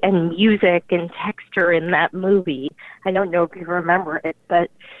story and music and texture in that movie. I don't know if you remember it, but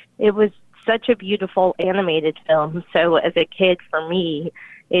it was such a beautiful animated film. So as a kid, for me,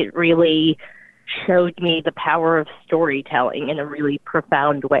 it really showed me the power of storytelling in a really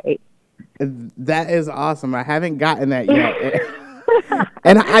profound way. That is awesome. I haven't gotten that yet.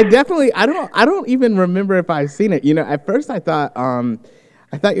 And I don't even remember if I've seen it. You know, at first I thought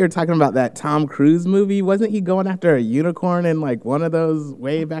you were talking about that Tom Cruise movie. Wasn't he going after a unicorn in like one of those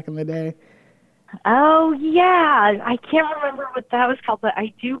way back in the day? Oh, yeah. I can't remember what that was called, but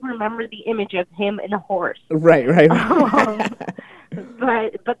I do remember the image of him and a horse. Right. But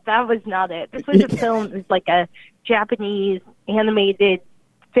that was not it. This was a film. It was like a Japanese animated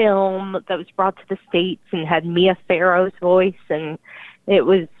film that was brought to the States and had Mia Farrow's voice, and it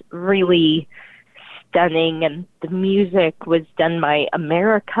was really stunning, and the music was done by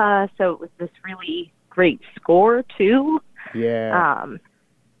America, so it was this really great score, too. Yeah.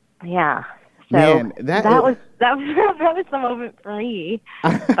 Yeah. So Man, that was the moment for me.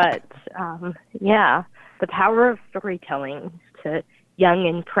 But yeah, the power of storytelling to young,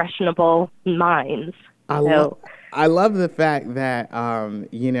 impressionable minds. I love the fact that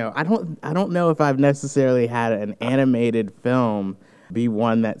I don't know if I've necessarily had an animated film be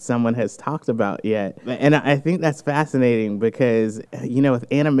one that someone has talked about yet. And I think that's fascinating because, with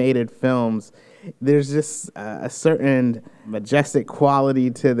animated films, there's just a certain majestic quality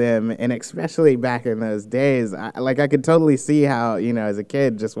to them. And especially back in those days, I could totally see how, as a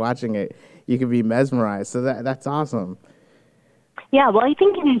kid just watching it, you could be mesmerized. So that's awesome. Yeah, well, I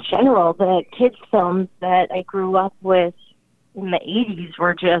think in general, the kids' films that I grew up with in the 80s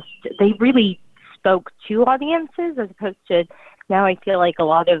were they really spoke to audiences as opposed to now I feel like a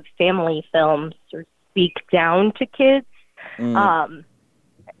lot of family films sort of speak down to kids.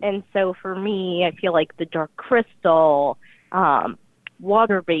 And so for me, I feel like The Dark Crystal,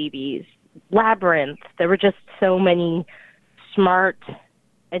 Water Babies, Labyrinth, there were just so many smart,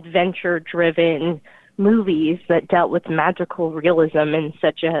 adventure-driven movies that dealt with magical realism in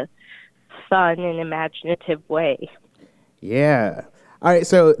such a fun and imaginative way. Yeah. All right,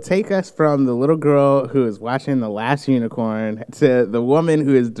 so take us from the little girl who is watching The Last Unicorn to the woman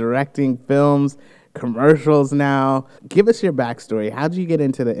who is directing films, commercials now. Give us your backstory. How did you get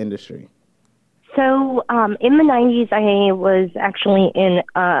into the industry? So in the 90s, I was actually in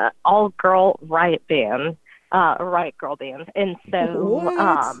an all-girl riot band, a riot girl band. And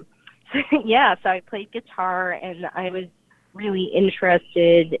so, yeah, so I played guitar, and I was really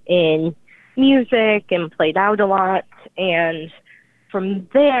interested in music and played out a lot. And from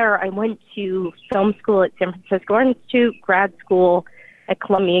there, I went to film school at San Francisco Art Institute, grad school at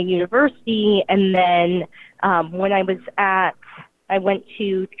Columbia University, and then when I went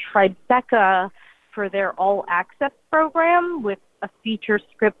to Tribeca for their all-access program with a feature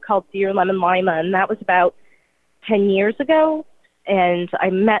script called Dear Lemon Lima, and that was about 10 years ago. And I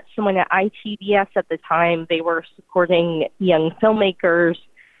met someone at ITBS at the time. They were supporting young filmmakers,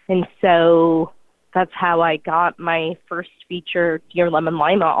 and so that's how I got my first feature, Dear Lemon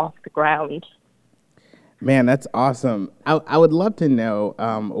Lima, off the ground. Man, that's awesome. I would love to know,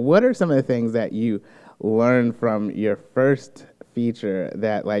 what are some of the things that you learned from your first feature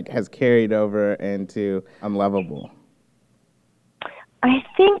that has carried over into Unlovable? I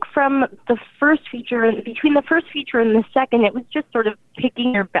think from the first feature, between the first feature and the second, it was just sort of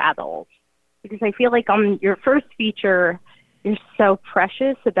picking your battles. Because I feel like on your first feature, you're so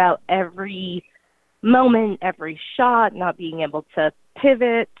precious about every moment, every shot, not being able to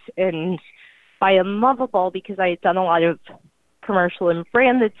pivot. And by Unlovable, because I had done a lot of commercial and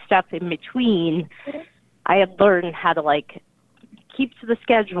branded stuff in between, I had learned how to keep to the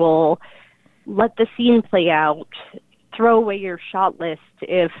schedule, let the scene play out, throw away your shot list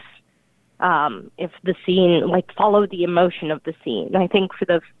if the scene, follow the emotion of the scene. And I think for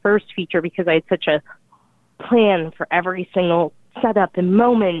the first feature, because I had such a plan for every single setup and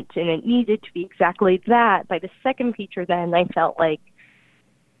moment, and it needed to be exactly that, by the second feature then, I felt like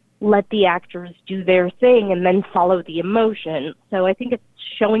let the actors do their thing and then follow the emotion. So I think it's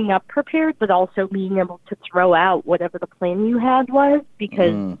showing up prepared, but also being able to throw out whatever the plan you had was,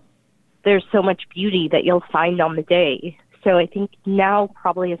 because there's so much beauty that you'll find on the day. so I think now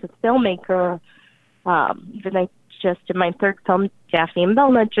probably as a filmmaker, even I just in my third film, Daphne and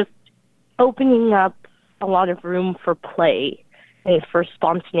Velma, just opening up a lot of room for play and for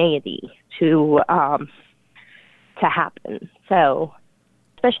spontaneity to happen. So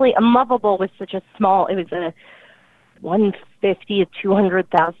especially Unlovable was such a small, it was a $150,000 to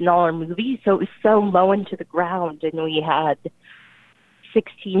 $200,000 movie, so it was so low into the ground, and we had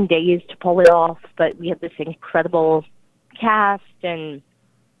 16 days to pull it off, but we had this incredible cast, and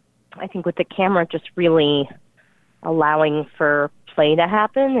I think with the camera just really allowing for play to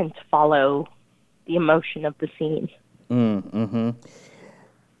happen and to follow the emotion of the scene. Mm-hmm.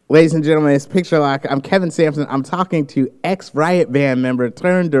 Ladies and gentlemen, it's Picture Lock. I'm Kevin Sampson. I'm talking to ex-Riot Band member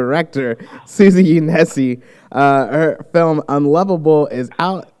turned director Susie Unessi. Her film Unlovable is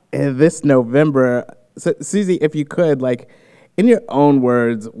out this November. So, Susie, if you could, like, in your own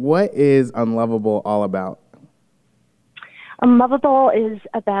words, what is Unlovable all about? Unlovable is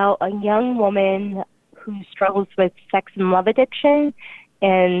about a young woman who struggles with sex and love addiction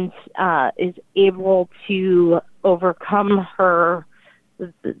and is able to overcome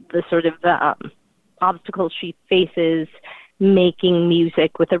the sort of obstacles she faces making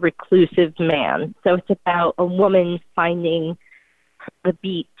music with a reclusive man. So it's about a woman finding the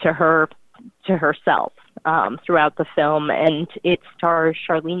beat to herself throughout the film, and it stars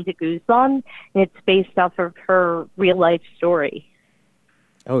Charlene de Guzman, and it's based off of her real life story.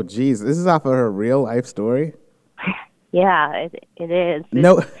 Oh, geez, this is off of her real life story? Yeah, it is.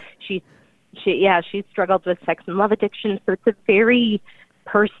 No, she struggled with sex and love addiction, so it's a very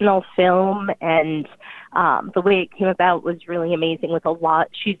personal film, and the way it came about was really amazing.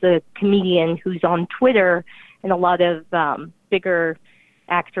 She's a comedian who's on Twitter, and a lot of bigger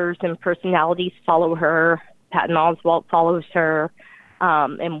actors and personalities follow her. Patton Oswalt follows her,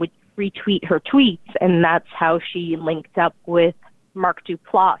 and would retweet her tweets, and that's how she linked up with Mark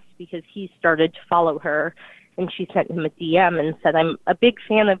Duplass, because he started to follow her, and she sent him a DM and said, "I'm a big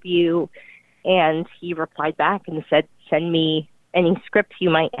fan of you," and he replied back and said, "Send me any scripts you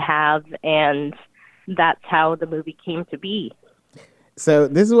might have," and that's how the movie came to be. So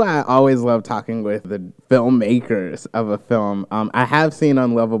this is why I always love talking with the filmmakers of a film. I have seen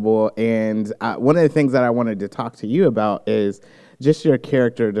Unlovable, and one of the things that I wanted to talk to you about is just your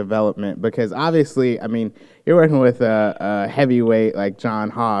character development, because obviously, I mean, you're working with a heavyweight like John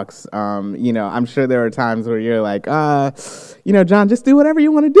Hawkes. I'm sure there are times where you're like, John, just do whatever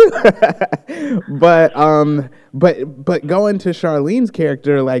you want to do. But going to Charlene's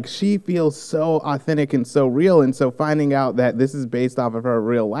character, like, she feels so authentic and so real, and so finding out that this is based off of her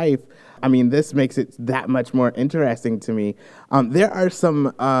real life, I mean, this makes it that much more interesting to me. There are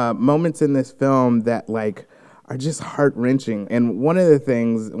some moments in this film that, like, are just heart-wrenching. And one of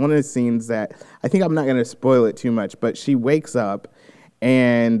the scenes that, I think I'm not going to spoil it too much, but she wakes up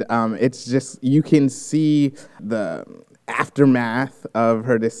and it's just, you can see the aftermath of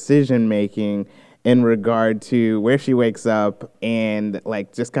her decision-making in regard to where she wakes up and,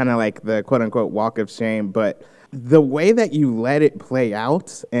 like, just kind of like the quote-unquote walk of shame. But the way that you let it play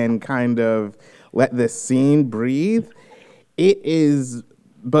out and kind of let the scene breathe, it is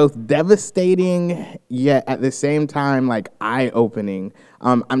both devastating, yet at the same time, like, eye-opening.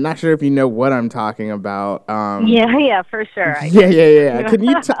 I'm not sure if you know what I'm talking about. Yeah, for sure. Yeah.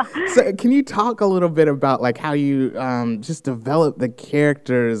 Can you talk a little bit about, like, how you just develop the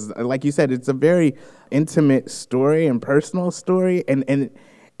characters? Like you said, it's a very intimate story and personal story, and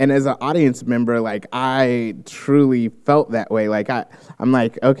as an audience member, like, I truly felt that way. Like, I'm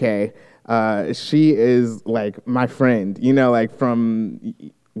like, okay, she is like my friend, like from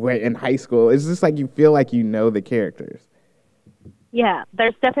in high school. It's just like you feel like you know the characters. Yeah,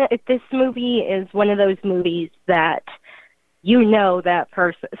 there's definitely, this movie is one of those movies that you know that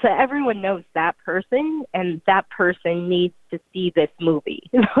person. So everyone knows that person, and that person needs to see this movie.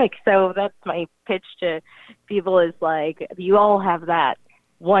 Like, so that's my pitch to people is, like, you all have that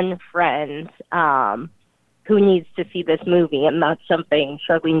one friend who needs to see this movie, and that's something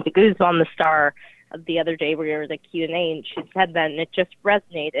Charlene de Guzman, the star, the other day we were at the Q&A, and she said that, and it just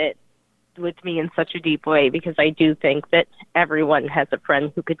resonated with me in such a deep way, because I do think that everyone has a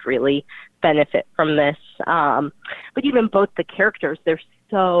friend who could really benefit from this. But even both the characters, they're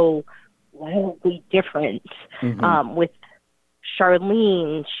so wildly different. Mm-hmm. With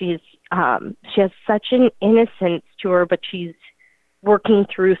Charlene, she has such an innocence to her, but she's working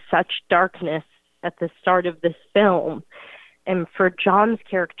through such darkness at the start of this film. And for John's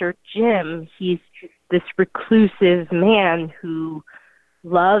character, Jim, he's this reclusive man who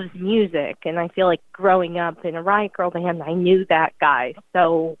loves music. And I feel like growing up in a Riot Grrrl band, I knew that guy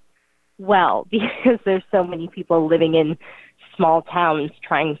so well because there's so many people living in small towns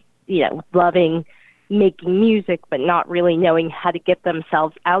trying, loving making music, but not really knowing how to get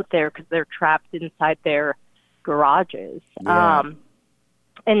themselves out there because they're trapped inside their garages. Yeah.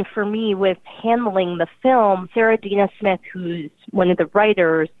 And for me, with handling the film, Sarah Dina Smith, who's one of the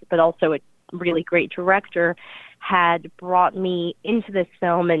writers, but also a really great director, had brought me into this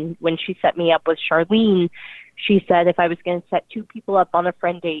film. And when she set me up with Charlene, she said if I was going to set two people up on a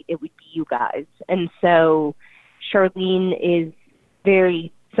friend date, it would be you guys. And so Charlene is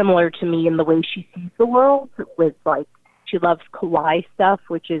very similar to me in the way she sees the world, with she loves kawaii stuff,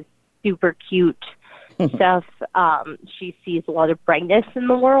 which is super cute stuff. She sees a lot of brightness in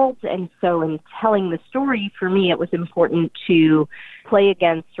the world, and so in telling the story, for me, it was important to play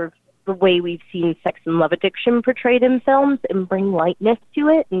against sort of the way we've seen sex and love addiction portrayed in films and bring lightness to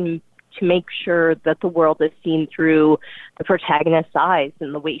it, and to make sure that the world is seen through the protagonist's eyes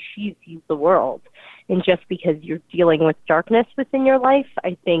and the way she sees the world. And just because you're dealing with darkness within your life,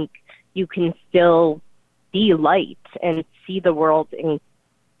 I think you can still be light and see the world in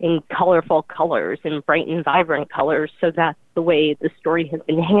colorful colors and bright and vibrant colors. So that's the way the story has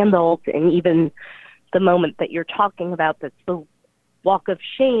been handled. And even the moment that you're talking about, that's the walk of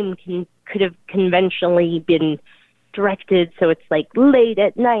shame, could have conventionally been directed so it's late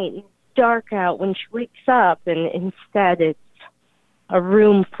at night and dark out when she wakes up, and instead it's a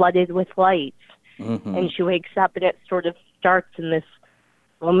room flooded with light. Mm-hmm. And she wakes up and it sort of starts in this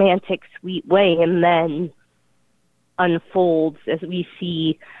romantic, sweet way, and then unfolds as we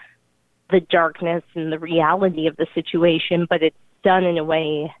see the darkness and the reality of the situation, but it's done in a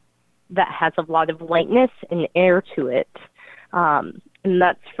way that has a lot of lightness and air to it. And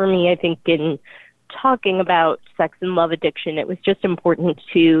that's, for me, I think, in talking about sex and love addiction, it was just important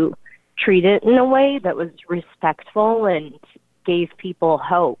to treat it in a way that was respectful and gave people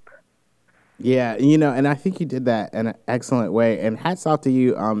hope. Yeah, and I think you did that in an excellent way. And hats off to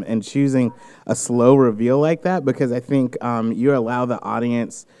you in choosing a slow reveal like that, because I think you allow the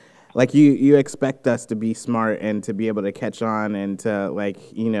audience, you expect us to be smart and to be able to catch on and to,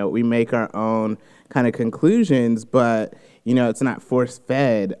 we make our own kind of conclusions, but, it's not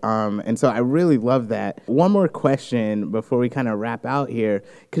force-fed. And so I really love that. One more question before we kind of wrap out here.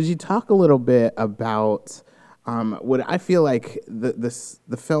 Could you talk a little bit about what I feel like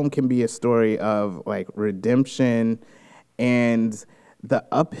the film can be a story of redemption and the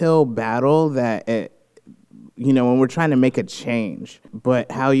uphill battle that when we're trying to make a change,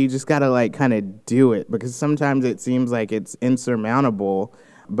 but how you just gotta kind of do it, because sometimes it seems like it's insurmountable.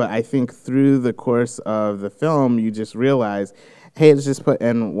 But I think through the course of the film, you just realize, hey, it's just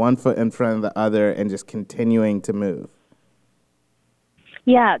putting one foot in front of the other and just continuing to move.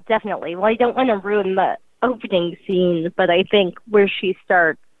 Yeah, definitely. Well, I don't want to ruin the opening scene, but I think where she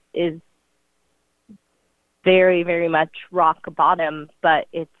starts is very, very much rock bottom, but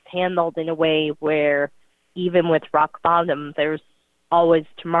it's handled in a way where even with rock bottom, there's always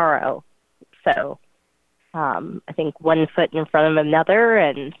tomorrow. So I think one foot in front of another,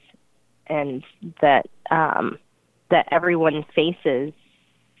 and that that everyone faces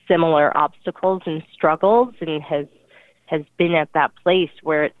similar obstacles and struggles, and has been at that place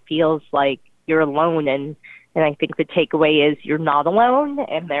where it feels like you're alone, and I think the takeaway is you're not alone,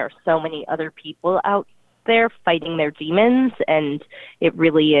 and there are so many other people out there fighting their demons, and it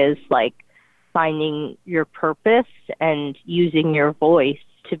really is finding your purpose and using your voice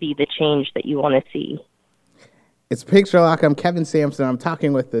to be the change that you want to see. It's Picture Lock. I'm Kevin Sampson. I'm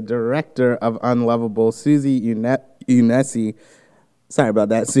talking with the director of Unlovable, Susie Unessi. Sorry about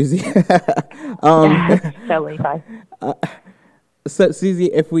that, Susie. Totally fine. So, Susie,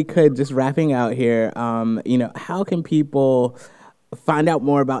 if we could, just wrapping out here, how can people find out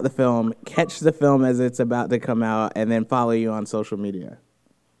more about the film, catch the film as it's about to come out, and then follow you on social media?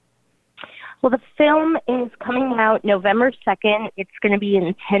 Well, the film is coming out November 2nd. It's going to be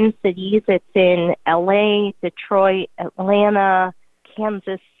in 10 cities. It's in L.A., Detroit, Atlanta,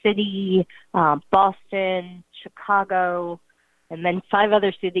 Kansas City, Boston, Chicago, and then 5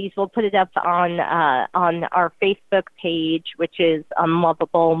 other cities. We'll put it up on our Facebook page, which is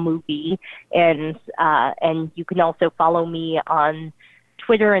Unlovable Movie, and you can also follow me on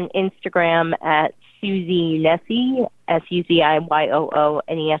Twitter and Instagram at Susie Unessi,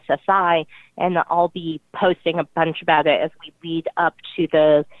 SUZIYOONESSI, and I'll be posting a bunch about it as we lead up to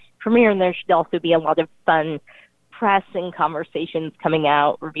the premiere, and there should also be a lot of fun press and conversations coming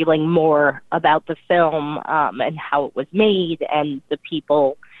out, revealing more about the film and how it was made and the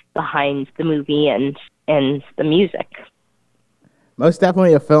people behind the movie and the music. Most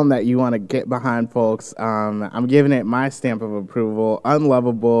definitely a film that you want to get behind, folks. I'm giving it my stamp of approval.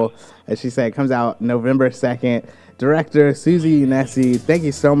 Unlovable, as she said, comes out November 2nd. Director Susie Unessi, thank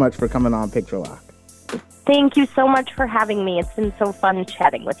you so much for coming on Picture Lock. Thank you so much for having me. It's been so fun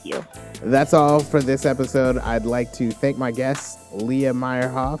chatting with you. That's all for this episode. I'd like to thank my guests, Leah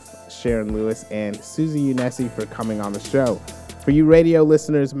Meyerhoff, Sharon Lewis, and Susie Unessi for coming on the show. For you radio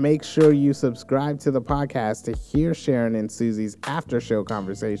listeners, make sure you subscribe to the podcast to hear Sharon and Susie's after-show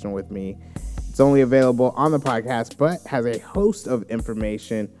conversation with me. It's only available on the podcast, but has a host of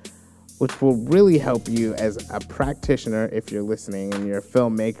information which will really help you as a practitioner if you're listening and you're a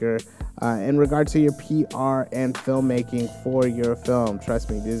filmmaker in regard to your PR and filmmaking for your film. Trust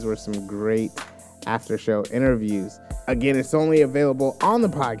me, these were some great after-show interviews. Again, it's only available on the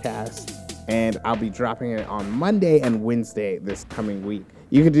podcast, and I'll be dropping it on Monday and Wednesday this coming week.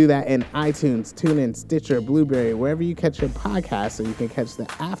 You can do that in iTunes, TuneIn, Stitcher, Blueberry, wherever you catch your podcast, so you can catch the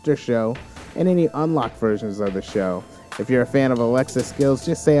after show and any unlocked versions of the show. If you're a fan of Alexa skills,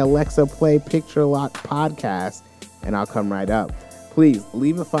 just say, Alexa, play Picture Lock Podcast, and I'll come right up. Please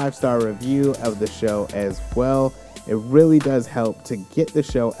leave a 5-star review of the show as well. It really does help to get the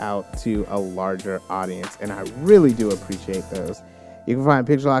show out to a larger audience, and I really do appreciate those. You can find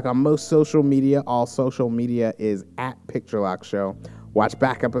Picture Lock on most social media. All social media is at Picture Lock Show. Watch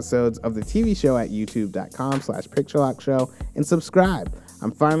back episodes of the TV show at youtube.com/PictureLockShow and subscribe.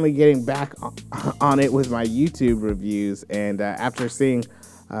 I'm finally getting back on it with my YouTube reviews, and after seeing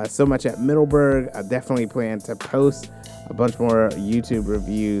so much at Middleburg, I definitely plan to post a bunch more YouTube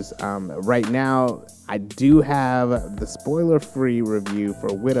reviews. Right now, I do have the spoiler-free review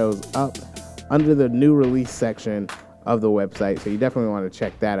for Widows up under the new release section of the website, so you definitely want to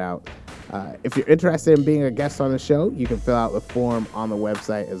check that out. If you're interested in being a guest on the show, you can fill out the form on the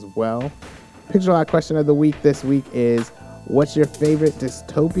website as well. Picture Lock question of the week this week is, what's your favorite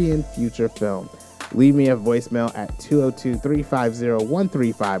dystopian future film? Leave me a voicemail at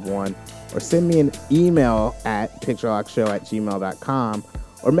 202-350-1351 or send me an email at picturelockshow@gmail.com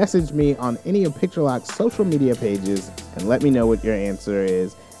or message me on any of Picture Lock's social media pages and let me know what your answer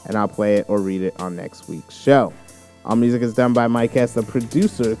is, and I'll play it or read it on next week's show. All music is done by Mike S. the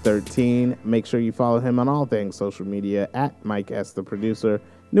Producer 13. Make sure you follow him on all things social media at Mike S. the Producer,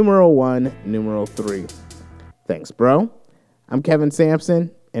 #1, #3. Thanks, bro. I'm Kevin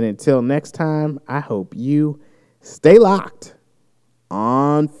Sampson, and until next time, I hope you stay locked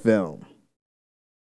on film.